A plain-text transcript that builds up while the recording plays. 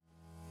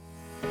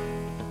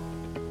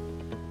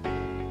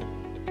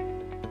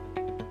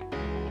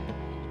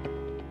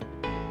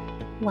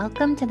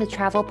Welcome to the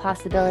Travel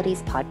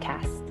Possibilities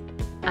Podcast.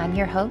 I'm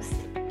your host,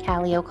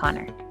 Callie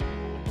O'Connor.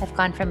 I've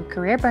gone from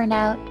career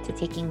burnout to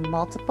taking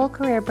multiple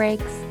career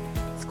breaks,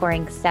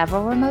 scoring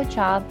several remote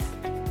jobs,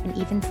 and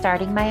even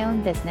starting my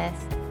own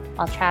business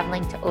while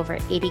traveling to over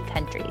 80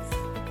 countries.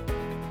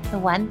 The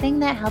one thing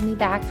that held me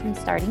back from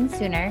starting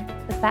sooner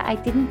was that I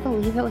didn't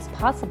believe it was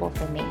possible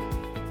for me.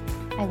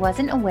 I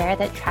wasn't aware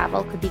that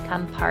travel could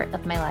become part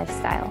of my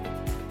lifestyle.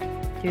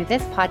 Through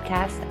this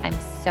podcast, I'm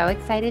so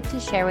excited to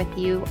share with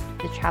you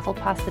the travel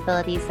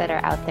possibilities that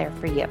are out there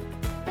for you.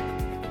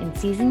 In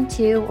Season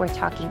 2, we're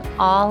talking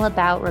all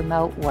about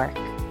remote work.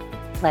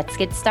 Let's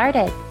get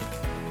started.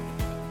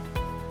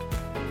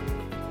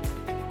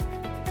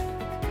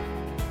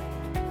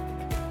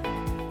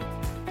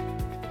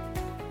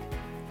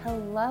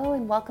 Hello,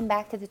 and welcome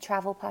back to the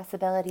Travel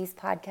Possibilities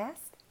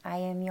Podcast. I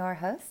am your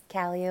host,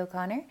 Callie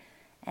O'Connor.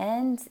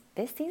 And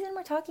this season,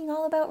 we're talking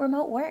all about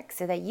remote work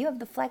so that you have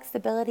the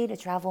flexibility to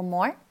travel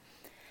more.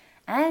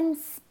 And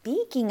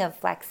speaking of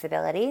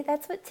flexibility,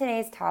 that's what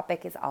today's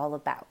topic is all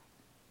about.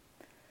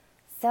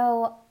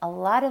 So a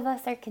lot of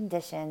us are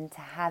conditioned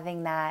to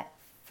having that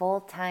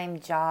full-time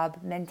job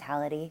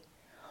mentality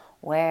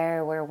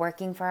where we're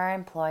working for our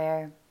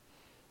employer.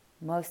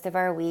 Most of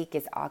our week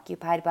is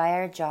occupied by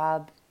our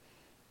job.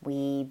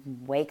 We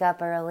wake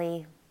up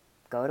early,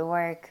 go to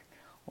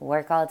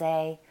work all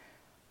day,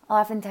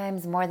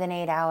 oftentimes more than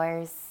 8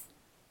 hours,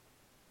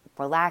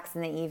 relax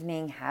in the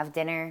evening, have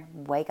dinner,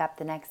 wake up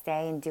the next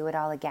day and do it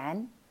all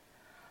again.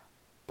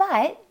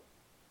 But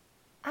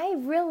I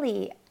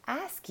really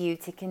ask you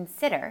to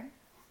consider,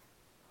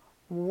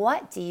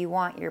 what do you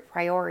want your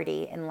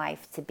priority in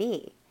life to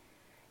be?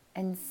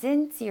 And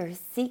since you're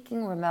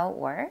seeking remote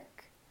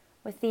work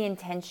with the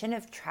intention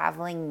of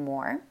traveling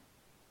more,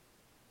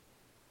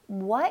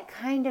 what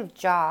kind of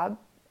job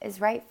is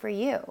right for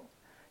you?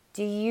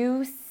 Do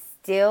you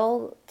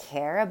still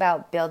care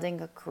about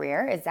building a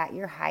career? Is that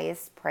your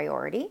highest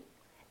priority?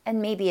 And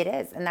maybe it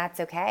is, and that's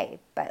okay.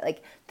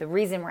 But the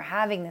reason we're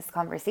having this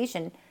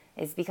conversation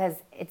is because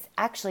it's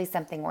actually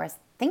something worth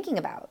thinking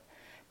about.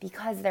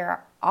 Because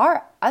there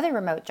are other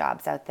remote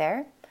jobs out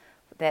there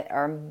that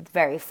are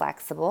very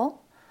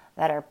flexible,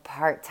 that are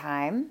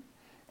part-time,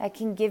 that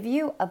can give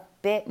you a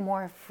bit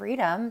more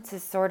freedom to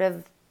sort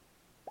of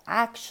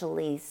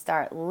actually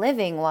start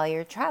living while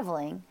you're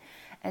traveling.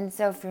 And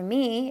so for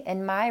me,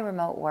 in my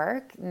remote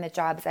work, in the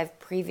jobs I've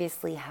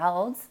previously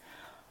held,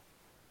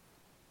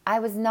 I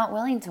was not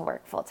willing to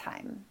work full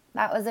time.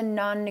 That was a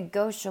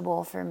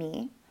non-negotiable for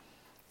me.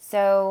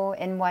 So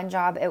in one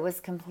job, it was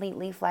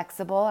completely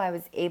flexible. I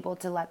was able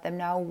to let them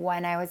know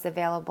when I was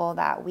available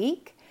that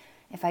week.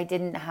 If I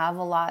didn't have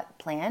a lot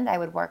planned, I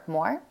would work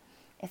more.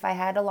 If I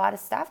had a lot of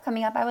stuff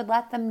coming up, I would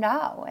let them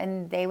know,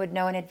 and they would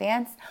know in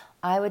advance.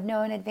 I would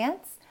know in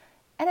advance,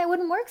 and I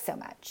wouldn't work so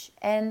much.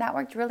 And that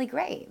worked really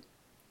great.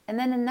 And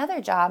then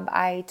another job,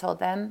 I told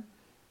them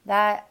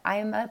that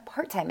I'm a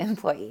part-time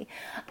employee.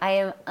 I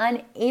am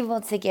unable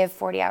to give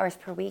 40 hours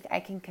per week. I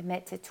can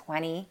commit to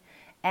 20.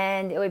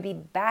 And it would be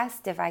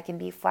best if I can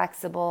be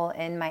flexible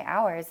in my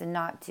hours and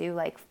not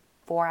do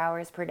 4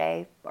 hours per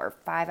day or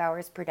 5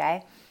 hours per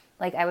day.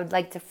 I would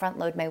like to front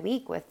load my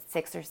week with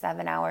 6 or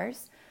 7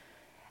 hours.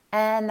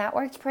 And that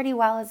worked pretty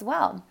well as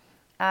well.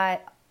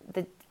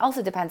 It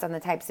also depends on the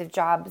types of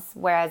jobs,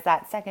 whereas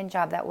that second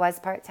job that was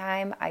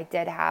part-time, I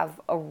did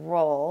have a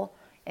role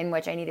in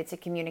which I needed to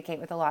communicate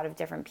with a lot of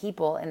different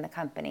people in the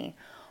company,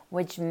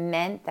 which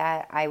meant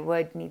that I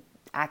would need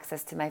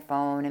access to my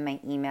phone and my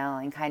email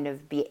and kind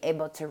of be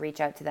able to reach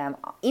out to them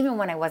even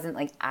when I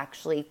wasn't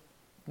actually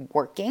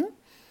working,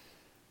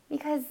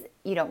 because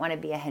you don't want to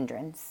be a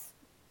hindrance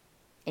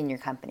in your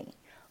company.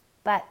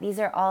 But these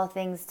are all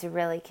things to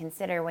really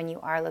consider when you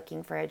are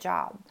looking for a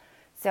job.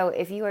 So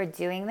if you are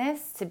doing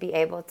this to be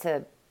able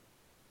to,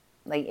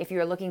 if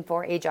you're looking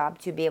for a job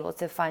to be able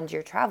to fund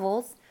your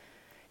travels,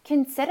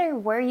 consider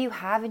where you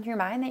have in your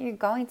mind that you're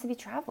going to be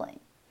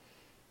traveling.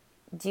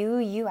 Do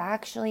you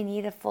actually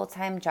need a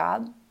full-time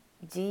job?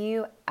 Do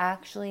you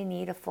actually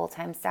need a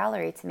full-time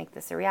salary to make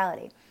this a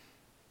reality?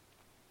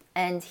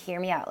 And hear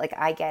me out.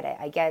 I get it.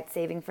 I get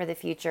saving for the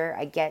future.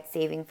 I get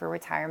saving for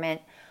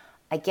retirement.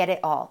 I get it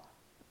all.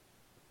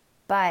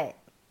 But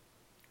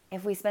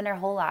if we spend our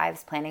whole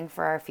lives planning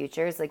for our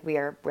futures, we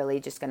are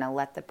really just going to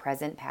let the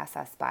present pass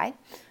us by.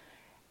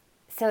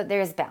 So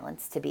there's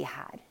balance to be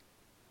had.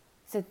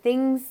 So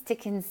things to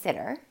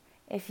consider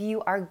if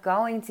you are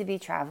going to be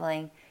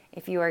traveling,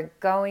 if you are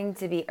going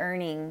to be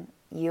earning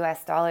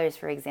US dollars,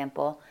 for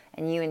example,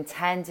 and you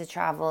intend to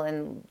travel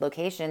in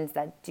locations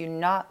that do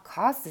not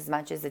cost as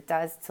much as it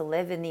does to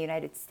live in the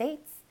United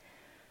States,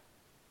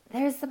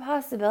 there's the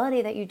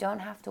possibility that you don't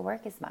have to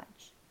work as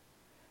much.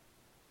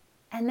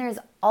 And there's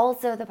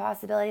also the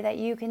possibility that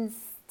you can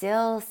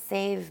still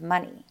save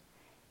money.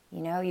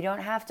 You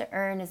don't have to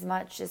earn as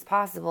much as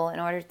possible in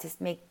order to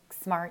make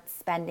smart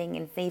spending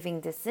and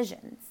saving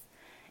decisions.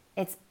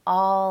 It's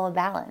all a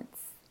balance.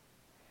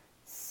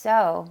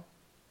 So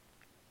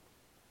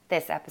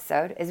this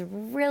episode is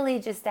really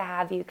just to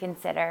have you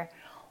consider,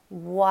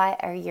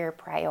 what are your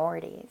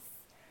priorities?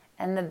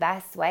 And the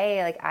best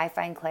way, like I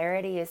find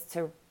clarity, is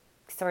to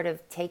sort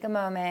of take a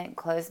moment,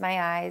 close my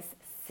eyes,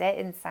 sit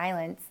in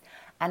silence,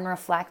 and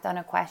reflect on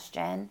a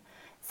question.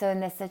 So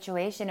in this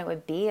situation, it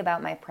would be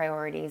about my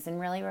priorities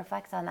and really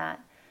reflect on that.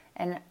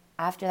 And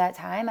after that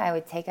time, I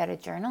would take out a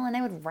journal and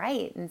I would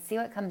write and see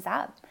what comes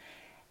up.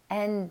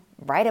 And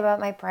write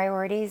about my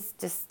priorities,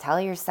 just tell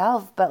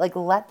yourself, but like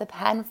let the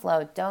pen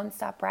flow. Don't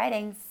stop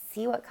writing,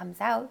 see what comes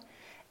out.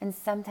 And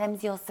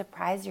sometimes you'll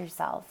surprise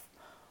yourself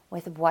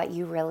with what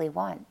you really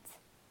want.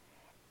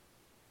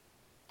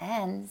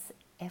 And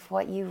if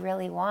what you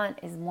really want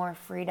is more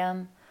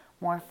freedom,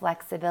 more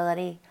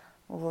flexibility,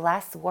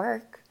 less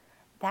work,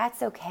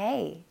 that's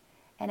okay.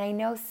 And I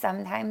know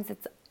sometimes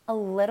it's a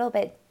little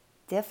bit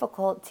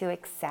difficult to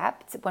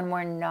accept when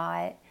we're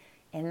not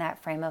in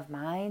that frame of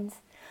mind,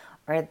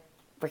 or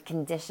we're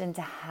conditioned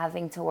to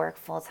having to work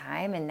full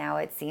time, and now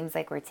it seems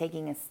like we're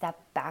taking a step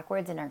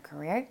backwards in our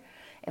career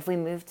if we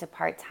move to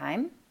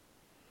part-time.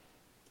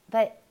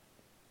 But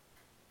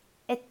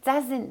it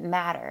doesn't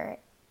matter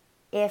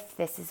if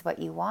this is what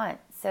you want.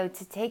 So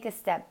to take a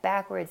step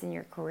backwards in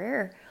your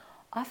career,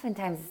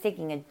 oftentimes it's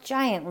taking a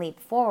giant leap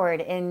forward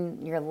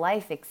in your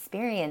life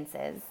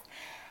experiences.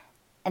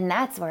 And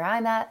that's where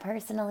I'm at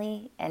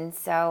personally. And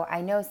so I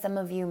know some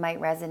of you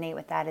might resonate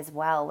with that as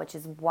well, which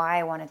is why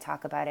I want to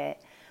talk about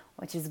it,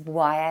 which is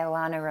why I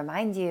want to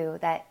remind you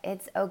that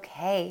it's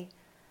okay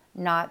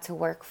not to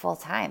work full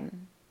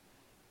time.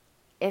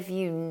 If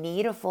you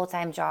need a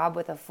full-time job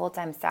with a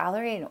full-time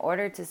salary in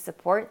order to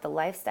support the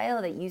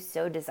lifestyle that you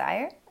so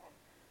desire,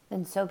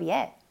 then so be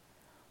it.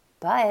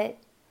 But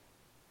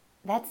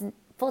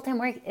full-time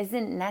work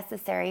isn't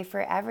necessary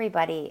for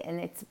everybody.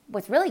 And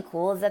what's really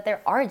cool is that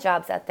there are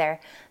jobs out there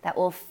that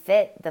will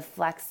fit the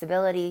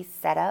flexibility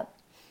setup,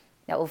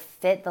 that will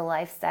fit the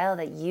lifestyle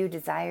that you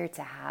desire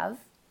to have.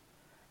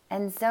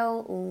 And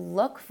so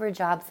look for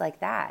jobs like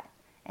that.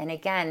 And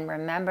again,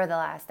 remember the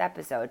last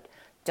episode.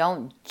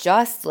 Don't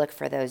just look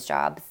for those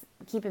jobs.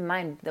 Keep in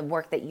mind the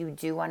work that you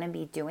do want to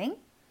be doing.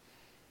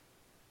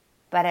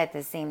 But at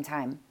the same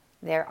time,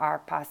 there are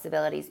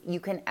possibilities. You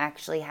can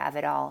actually have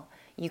it all.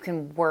 You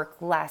can work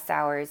less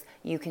hours.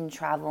 You can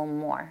travel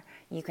more.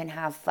 You can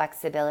have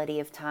flexibility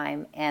of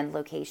time and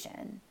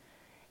location.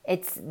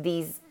 It's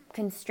these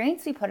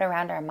constraints we put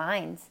around our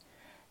minds,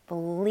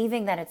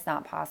 believing that it's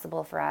not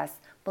possible for us,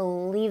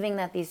 believing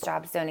that these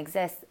jobs don't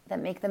exist,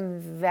 that make them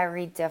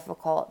very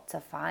difficult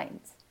to find.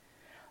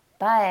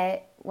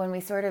 But when we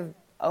sort of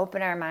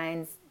open our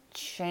minds,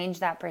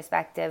 change that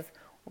perspective,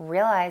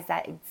 realize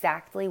that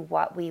exactly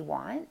what we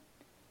want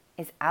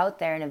is out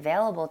there and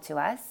available to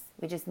us,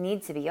 we just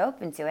need to be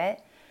open to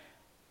it,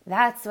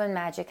 that's when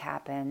magic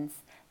happens.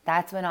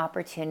 That's when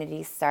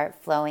opportunities start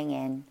flowing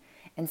in.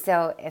 And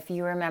so if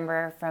you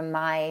remember from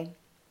my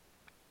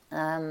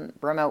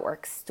remote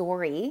work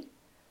story,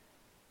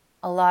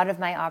 a lot of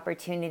my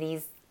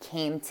opportunities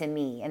came to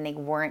me and they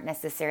weren't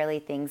necessarily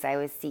things I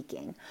was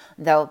seeking.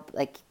 Though,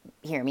 like,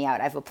 hear me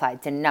out, I've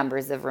applied to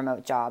numbers of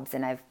remote jobs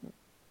and I've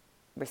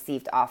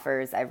received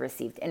offers, I've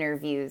received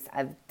interviews,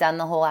 I've done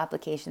the whole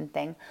application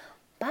thing.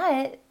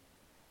 But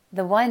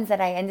the ones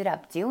that I ended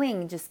up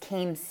doing just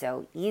came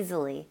so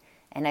easily.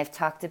 And I've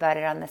talked about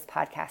it on this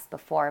podcast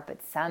before,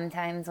 but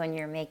sometimes when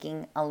you're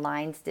making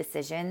aligned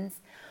decisions,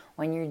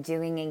 when you're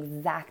doing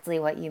exactly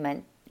what you're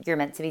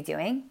meant to be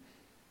doing,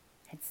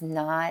 it's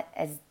not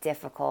as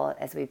difficult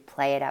as we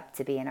play it up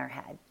to be in our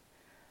head.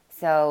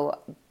 So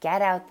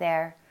get out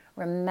there.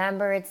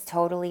 Remember, it's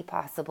totally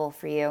possible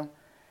for you.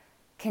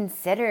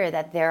 Consider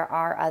that there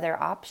are other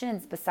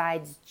options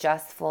besides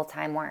just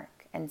full-time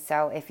work. And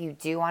so if you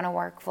do want to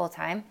work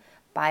full-time,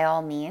 by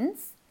all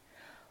means,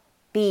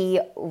 be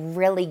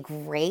really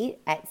great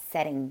at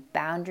setting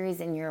boundaries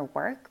in your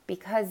work,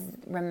 because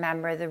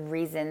remember, the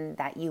reason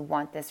that you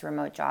want this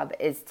remote job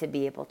is to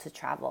be able to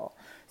travel.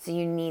 So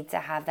you need to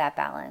have that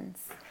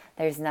balance.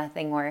 There's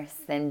nothing worse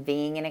than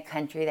being in a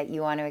country that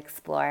you want to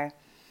explore,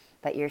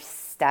 but you're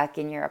stuck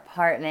in your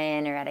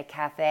apartment or at a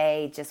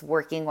cafe just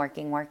working,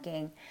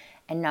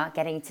 and not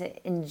getting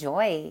to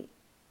enjoy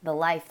the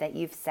life that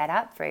you've set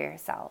up for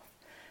yourself.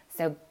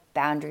 So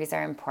boundaries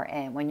are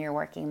important when you're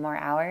working more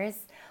hours,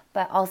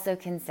 but also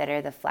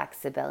consider the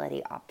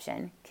flexibility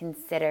option.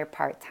 Consider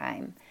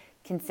part-time.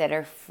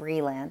 Consider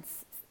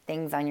freelance,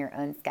 things on your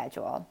own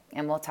schedule.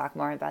 And we'll talk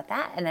more about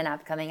that in an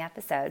upcoming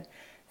episode.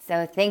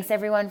 So thanks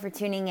everyone for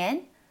tuning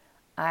in.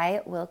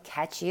 I will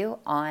catch you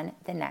on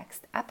the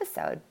next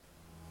episode.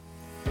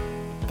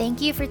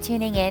 Thank you for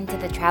tuning in to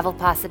the Travel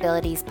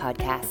Possibilities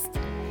podcast.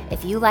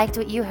 If you liked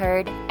what you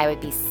heard, I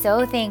would be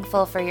so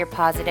thankful for your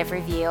positive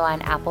review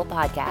on Apple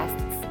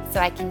Podcasts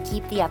so I can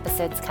keep the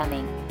episodes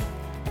coming.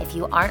 If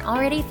you aren't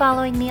already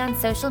following me on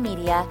social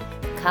media,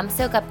 come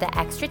soak up the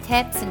extra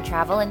tips and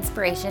travel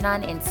inspiration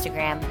on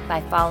Instagram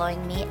by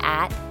following me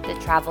at The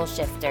Travel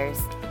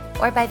Shifters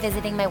or by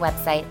visiting my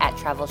website at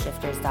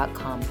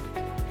travelshifters.com.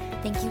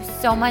 Thank you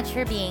so much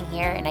for being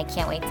here, and I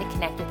can't wait to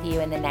connect with you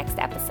in the next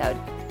episode.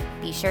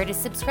 Be sure to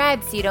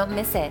subscribe so you don't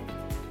miss it.